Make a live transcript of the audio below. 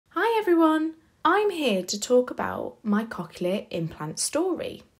everyone, I'm here to talk about my cochlear implant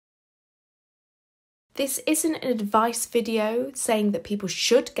story. This isn't an advice video saying that people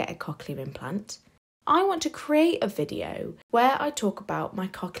should get a cochlear implant. I want to create a video where I talk about my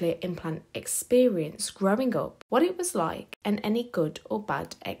cochlear implant experience growing up, what it was like, and any good or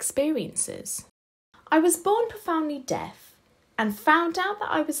bad experiences. I was born profoundly deaf and found out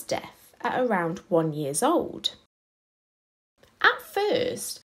that I was deaf at around 1 year old. At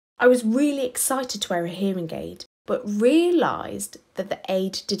first, I was really excited to wear a hearing aid, but realised that the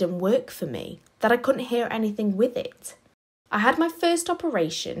aid didn't work for me, that I couldn't hear anything with it. I had my first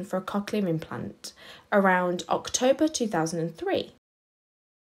operation for a cochlear implant around October 2003,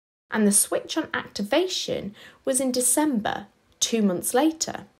 and the switch on activation was in December, 2 months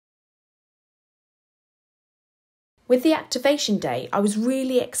later. With the activation day, I was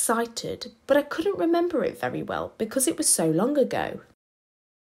really excited, but I couldn't remember it very well because it was so long ago.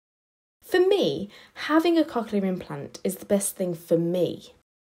 For me, having a cochlear implant is the best thing for me.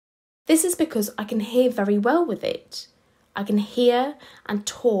 This is because I can hear very well with it. I can hear and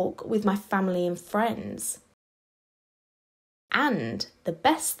talk with my family and friends. And the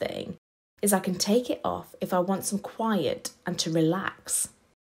best thing is I can take it off if I want some quiet and to relax.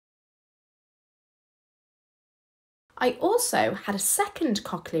 I also had a second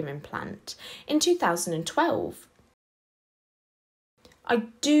cochlear implant in 2012. I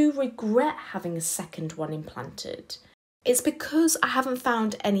do regret having a second one implanted. It's because I haven't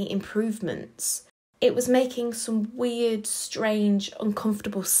found any improvements. It was making some weird, strange,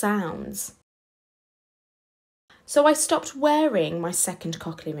 uncomfortable sounds. So I stopped wearing my second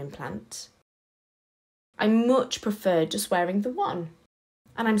cochlear implant. I much prefer just wearing the one,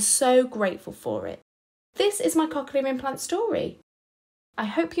 and I'm so grateful for it. This is my cochlear implant story. I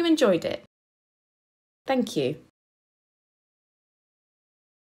hope you enjoyed it. Thank you.